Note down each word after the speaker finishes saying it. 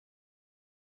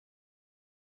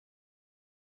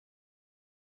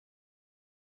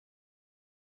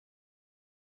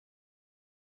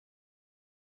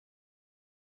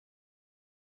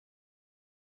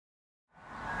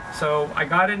So I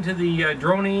got into the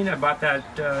droning. I bought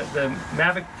that the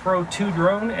Mavic Pro 2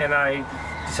 drone, and I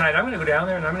decided I'm going to go down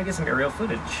there and I'm going to get some aerial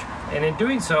footage. And in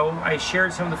doing so, I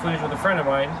shared some of the footage with a friend of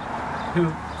mine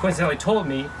who coincidentally told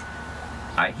me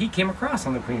he came across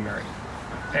on the Queen Mary.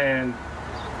 And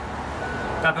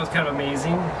thought that was kind of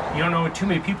amazing. You don't know too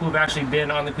many people who've actually been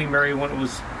on the Queen Mary when it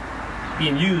was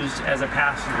being used as a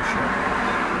passenger ship.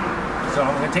 So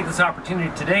I'm going to take this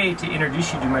opportunity today to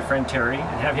introduce you to my friend Terry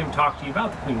and have him talk to you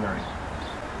about the Queen Mary.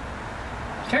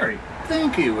 Terry.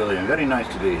 Thank you, William. Very nice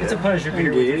to be here. It's a pleasure to be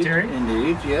here with you, Terry.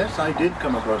 Indeed, yes. I did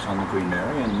come across on the Queen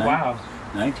Mary in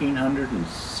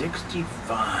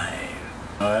 1965.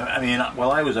 I mean,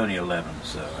 well, I was only 11,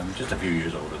 so I'm just a few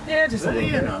years older. Yeah, just a little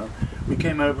bit. You know, we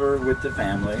came over with the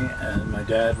family, and my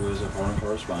dad was a foreign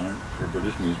correspondent for a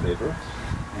British newspaper.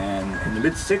 And in the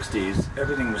mid-60s,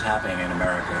 everything was happening in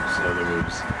America. So there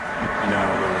was,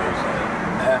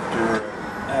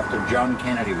 after John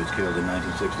Kennedy was killed in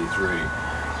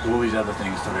 1963, all these other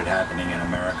things started happening in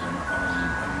America.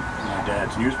 And my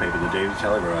dad's newspaper, the Daily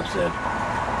Telegraph, said,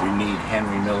 we need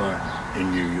Henry Miller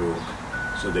in New York.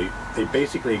 So they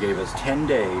basically gave us 10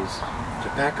 days to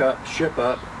pack up, ship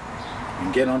up,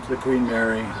 and get onto the Queen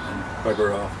Mary and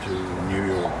bugger off to New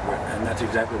York. And that's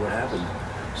exactly what happened.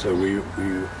 So we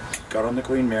got on the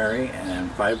Queen Mary,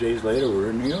 and 5 days later we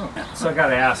were in New York. So I got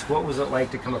to ask, what was it like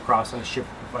to come across on a ship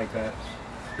like that?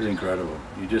 It was incredible.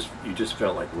 You just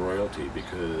felt like royalty,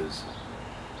 because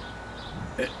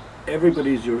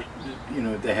everybody's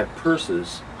they have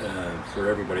purses for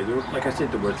everybody. There were, like I said,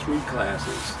 there were 3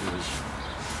 classes. There was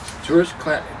tourist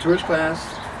class,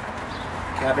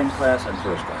 cabin class, and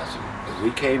first class.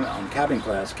 We came on cabin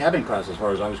class. Cabin class, as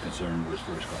far as I was concerned, was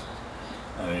first class.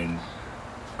 I mean,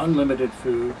 unlimited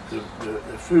food.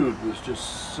 The food was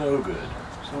just so good,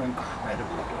 so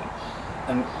incredibly good.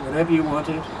 And whatever you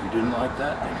wanted, if you didn't like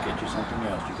that, they'd get you something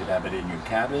else. You could have it in your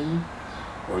cabin,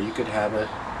 or you could have it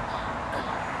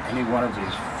at any one of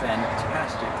these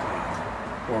fantastically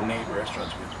ornate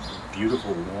restaurants with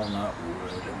beautiful walnut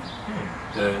wood. I mean,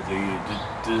 the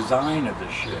design of the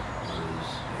ship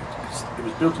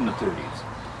was built in the 30s.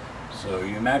 So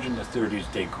you imagine the 30s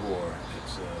decor.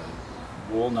 It's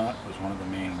walnut was one of the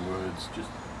main woods,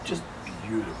 just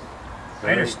beautiful.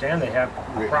 I understand they have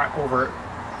over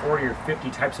 40 or 50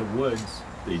 types of woods.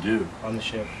 They do on the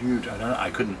ship. Huge. I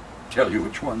couldn't tell you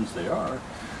which ones they are,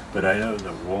 but I know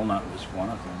that walnut was one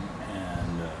of them,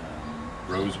 and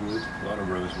rosewood, a lot of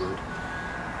rosewood.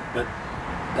 But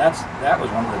that was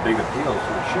one of the big appeals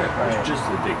to the ship. Right. It was just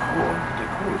the decor. The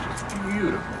decor was just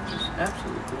beautiful, just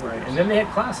absolutely gorgeous. Right. And then they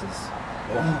had classes.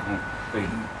 They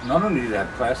not only did they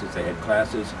have classes, they had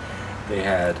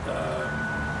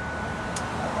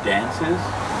dances.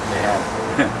 They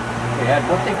had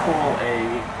what they call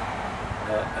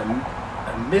a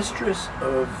mistress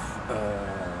of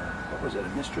what was it? A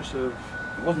mistress of,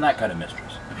 it wasn't that kind of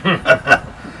mistress.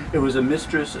 It was a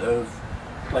mistress of,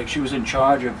 like, she was in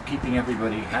charge of keeping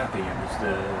everybody happy.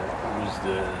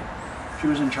 She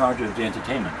was in charge of the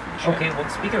entertainment for the ship. Okay, well,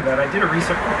 speaking of that, I did a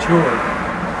recent tour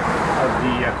of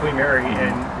the Queen Mary,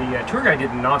 and the tour guide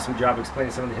did an awesome job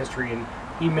explaining some of the history, and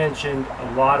he mentioned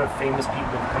a lot of famous people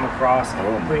have come across,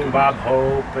 including Bob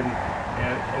Hope,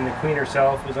 and the Queen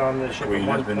herself was on the ship at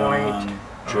one point.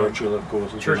 Churchill, of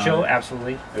course. Churchill,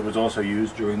 absolutely. It was also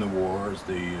used during the war as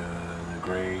the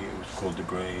gray. It was called the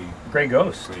Gray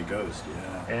Ghost. Gray Ghost,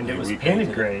 yeah. And it was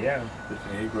painted gray, yeah. It was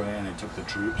painted gray, and they took the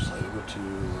troops over to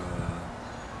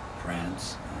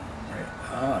France. It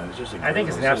was just incredible. I think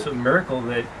it's an absolute miracle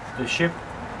that the ship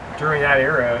during that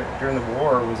era, during the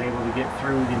war, was able to get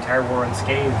through the entire war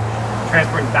unscathed,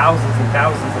 transporting thousands and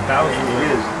thousands and thousands.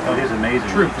 It is amazing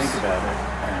troops. When you think about it,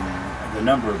 and the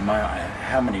number of miles,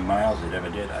 how many miles it ever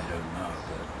did, I don't know.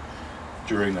 But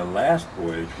during the last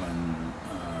voyage, when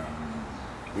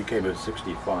we came at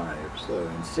 65, so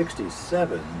in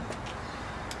 67,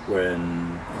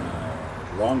 when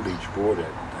Long Beach boarded,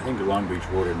 I think the Long Beach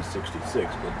boarded in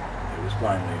 66, but it was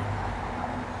finally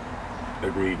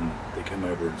agreed and they came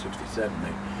over in 67.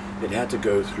 It had to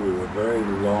go through a very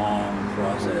long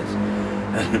process.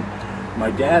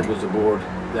 My dad was aboard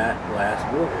that last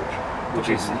voyage.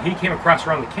 Okay, so he came across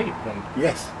around the Cape then?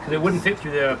 Yes. Because it wouldn't fit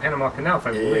through the Panama Canal, if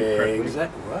I believe correctly.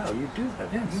 Exactly. Wow, you do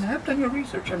have. Yes. You have done your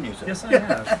research, haven't you, sir? Yes, I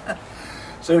have.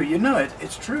 So you know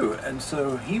it's true, and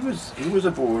so he was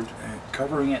aboard,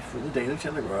 covering it for the Daily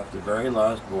Telegraph, the very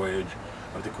last voyage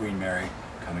of the Queen Mary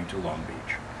coming to Long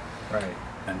Beach. Right.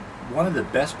 And one of the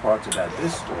best parts about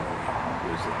this story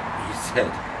was that he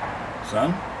said,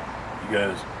 "Son," he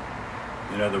goes,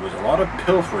 "you know, there was a lot of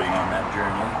pilfering on that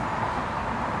journey."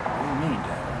 What do you mean,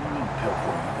 Dad? What do you mean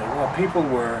pilfering? Well, people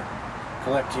were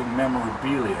collecting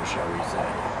memorabilia, shall we say.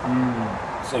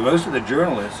 So most of the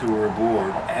journalists who were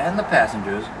aboard and the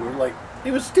passengers were like,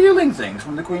 they were stealing things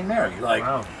from the Queen Mary. Like,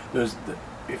 wow.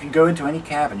 If you go into any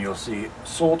cabin, you'll see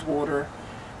salt water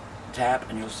tap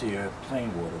and you'll see a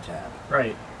plain water tap.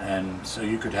 Right. And so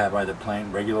you could have either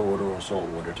plain, regular water or salt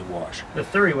water to wash. The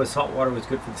theory was salt water was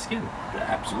good for the skin.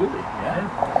 Absolutely, yeah,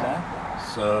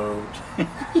 exactly. So,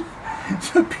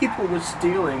 so people were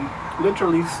stealing,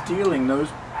 literally stealing those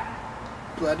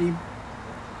bloody,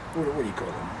 what do you call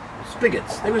them?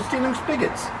 Spigots. They were stealing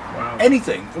spigots. Wow.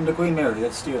 Anything from the Queen Mary,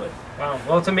 that's stealing. Wow.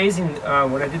 Well, it's amazing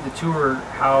when I did the tour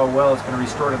how well it's been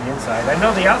restored on the inside. I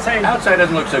know the outside... Outside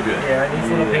doesn't look so good. Yeah, it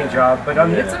needs a little paint job. But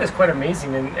on the inside, it's quite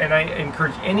amazing. And I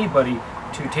encourage anybody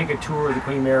to take a tour of the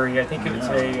Queen Mary. I think it's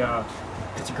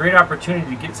a great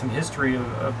opportunity to get some history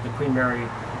of the Queen Mary.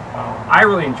 I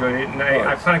really enjoyed it, and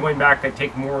I plan on going back. I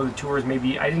take more of the tours.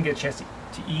 Maybe I didn't get a chance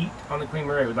to eat on the Queen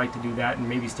Mary. I would like to do that, and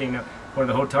maybe stay in one of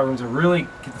the hotel rooms and really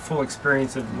get the full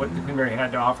experience of what the Queen Mary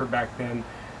had to offer back then.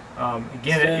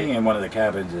 Again, staying in one of the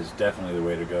cabins is definitely the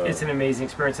way to go. It's an amazing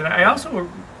experience, and I also,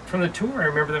 from the tour, I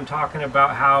remember them talking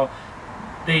about how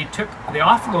they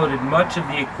offloaded much of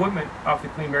the equipment off the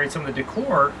Queen Mary, some of the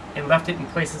decor, and left it in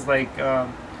places like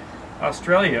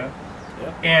Australia.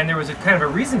 Yep. And there was a kind of a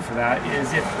reason for that,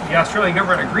 is if the Australian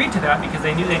government agreed to that because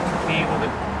they knew they'd be able to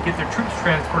get their troops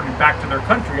transported back to their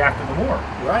country after the war.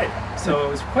 Right. So it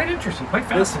was quite interesting, quite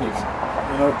fascinating.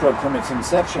 You know, from its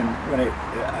inception, when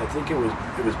I think it was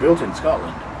built in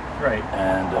Scotland. Right.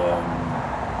 And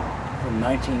from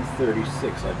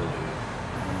 1936, I believe.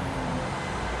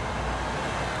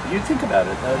 You think about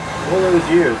it, all those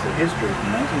years, the history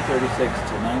from 1936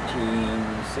 to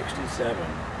 1967.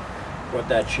 What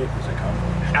that ship has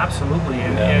accomplished. Absolutely,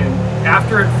 and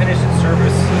after it finished its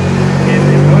service in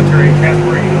the military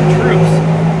transporting troops,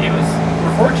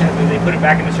 we're fortunate that they put it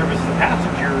back into service as a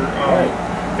passenger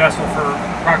vessel for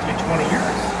approximately 20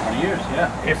 years. 20 years, yeah.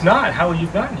 If not, how will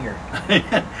you have gotten here?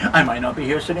 I might not be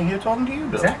here sitting here talking to you,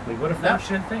 Bill. Exactly, what a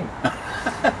fortunate thing.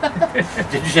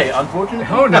 Did you say unfortunate?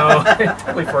 Oh no,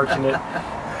 totally fortunate.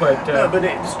 But no, but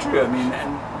it's true. I mean,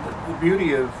 and the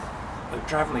beauty of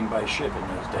traveling by ship in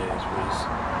those days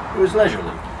was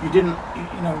leisurely. You didn't,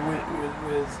 you know,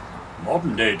 with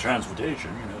modern day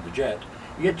transportation, you know, the jet,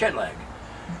 you get jet lag.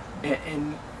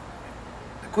 In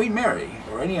the Queen Mary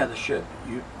or any other ship,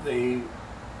 they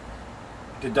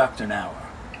deduct an hour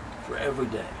for every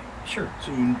day. Sure.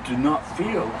 So you do not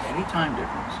feel any time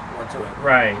difference whatsoever.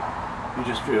 Right. You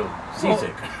just feel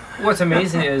seasick. Well, what's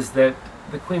amazing is that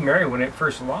the Queen Mary, when it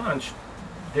first launched,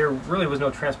 there really was no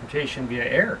transportation via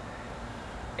air.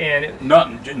 And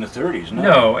not in the 30s, no.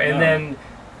 No, and then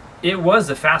it was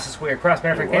the fastest way across.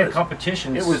 Matter of fact, they had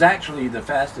competitions. It was actually the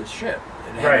fastest ship.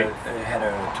 It had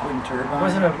a twin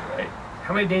turbine.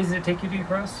 How many days did it take you to get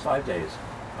across? 5 days.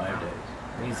 5 days.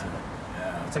 Amazing.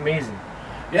 Yeah. It's amazing.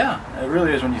 Yeah, it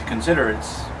really is when you consider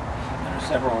it's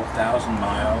several thousand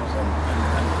miles and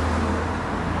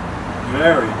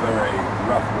very, very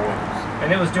rough waters.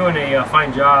 And it was doing a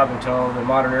fine job until the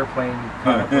modern airplane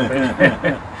caught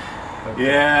up.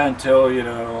 Yeah, until, you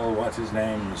know, what's his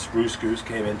name, Spruce Goose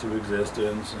came into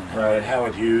existence, and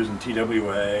Howard Hughes and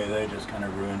TWA, they just kind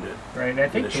of ruined it. Right, and I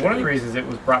think one of the reasons it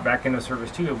was brought back into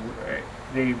service too,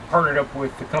 they partnered up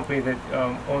with the company that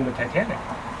owned the Titanic.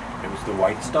 It was the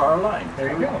White Star Line.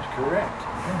 There you go. Correct.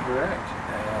 Yeah. Correct.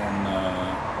 And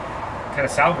kind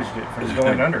of salvaged it from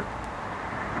going under.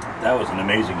 That was an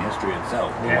amazing history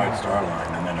itself, the White Star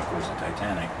Line, and then of course the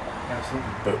Titanic.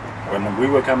 Absolutely. But when we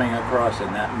were coming across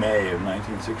in that May of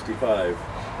 1965,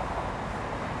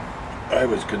 I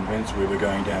was convinced we were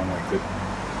going down like the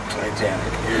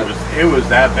Titanic. It was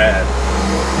that bad.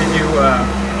 Did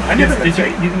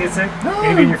you get sick? No.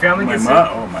 Anybody in your family get sick?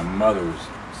 My mother was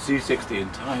seasick the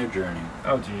entire journey.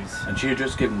 Oh, jeez. And she had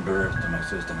just given birth to my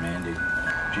sister Mandy.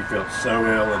 She felt so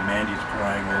ill, and Mandy's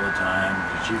crying all the time.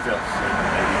 She felt sick,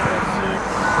 Mandy felt sick,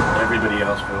 everybody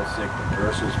else felt sick, the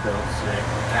pursers felt sick,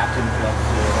 the captain felt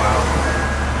sick. Wow.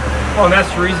 Well, and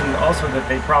that's the reason also that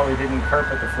they probably didn't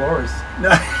carpet the floors.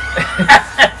 No.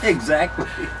 Exactly.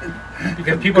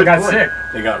 Because people got sick.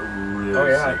 They got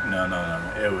really sick. No.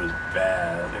 It was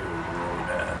bad. It was really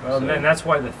bad. Well, and that's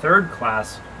why the third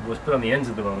class was put on the ends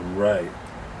of the boat. Right.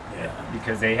 Yeah.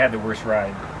 Because they had the worst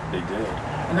ride. They did.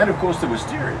 And then, of course, there was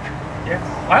steerage. Yeah.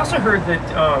 I also heard that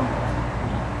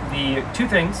the two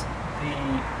things,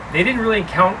 they didn't really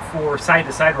account for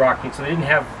side-to-side rocking, so they didn't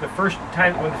have the first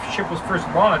time when the ship was first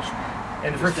launched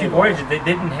and the first few voyages, they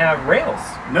didn't have rails.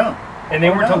 No. And they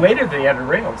weren't until later they added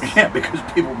rails. Yeah, because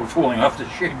people were falling off the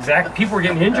ship. Exactly. People were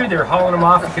getting injured. They were hauling them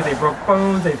off because they broke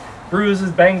bones, they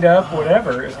bruises, banged up,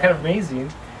 whatever. It was kind of amazing.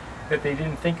 that they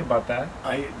didn't think about that.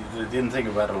 I didn't think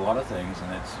about a lot of things,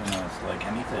 and it's it's like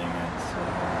anything. It's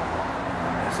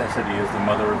necessity is the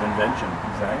mother of invention.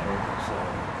 Exactly. So,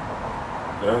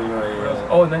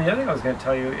 and then the other thing I was going to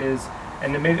tell you is,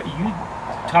 and then maybe you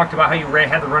talked about how you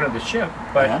had the run of the ship,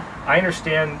 but I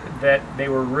understand that they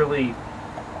were really,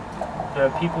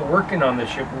 the people working on the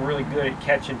ship were really good at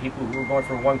catching people who were going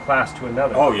from one class to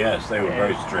another. Oh yes, they were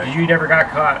very strict. You never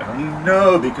got caught, huh?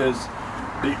 No, because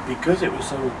it was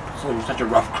such a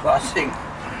rough crossing.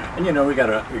 And we got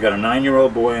a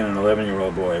 9-year-old boy and an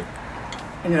 11-year-old boy.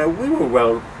 And we were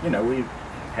we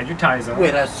had your ties on. We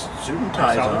had our suit and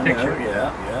ties on. Picture.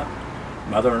 Yeah.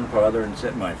 Mother and father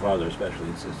my father especially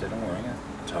insisted on wearing a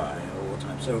tie all the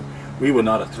time. So we were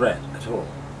not a threat at all.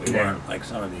 We weren't like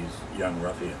some of these young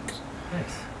ruffians.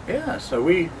 Nice. Yeah, so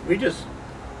we just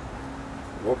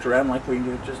walked around like we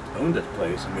just owned this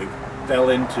place, and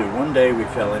one day we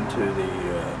fell into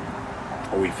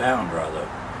we found rather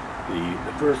the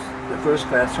first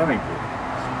class swimming pool.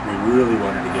 We really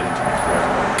wanted to get into this first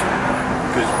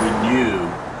because we knew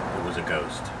there was a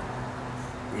ghost.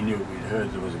 We'd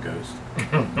heard there was a ghost.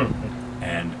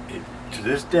 And to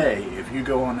this day, if you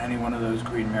go on any one of those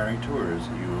Queen Mary tours,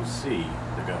 you will see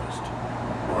the ghost.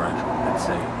 Or let's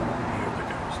say, hear the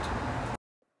ghost.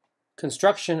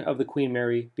 Construction of the Queen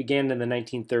Mary began in the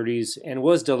 1930s and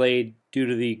was delayed due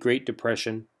to the Great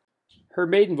Depression. Her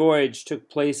maiden voyage took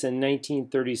place in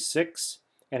 1936,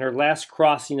 and her last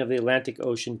crossing of the Atlantic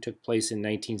Ocean took place in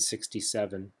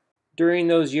 1967. During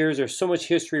those years, there's so much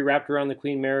history wrapped around the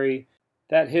Queen Mary.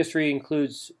 That history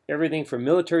includes everything from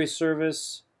military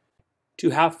service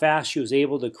to how fast she was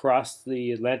able to cross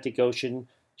the Atlantic Ocean.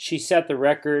 She set the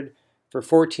record. For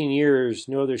 14 years,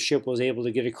 no other ship was able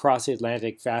to get across the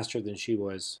Atlantic faster than she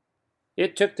was.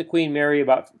 It took the Queen Mary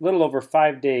about a little over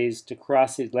 5 days to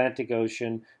cross the Atlantic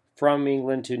Ocean from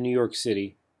England to New York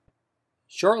City.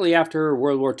 Shortly after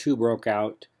World War II broke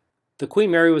out, the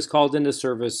Queen Mary was called into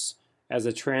service as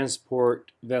a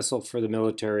transport vessel for the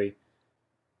military.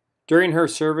 During her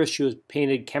service, she was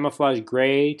painted camouflage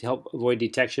gray to help avoid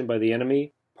detection by the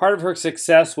enemy. Part of her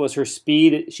success was her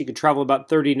speed. She could travel about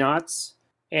 30 knots,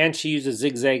 and she used a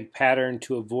zigzag pattern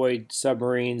to avoid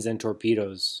submarines and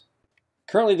torpedoes.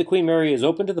 Currently, the Queen Mary is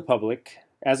open to the public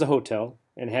as a hotel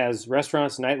and has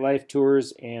restaurants, nightlife,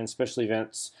 tours, and special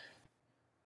events.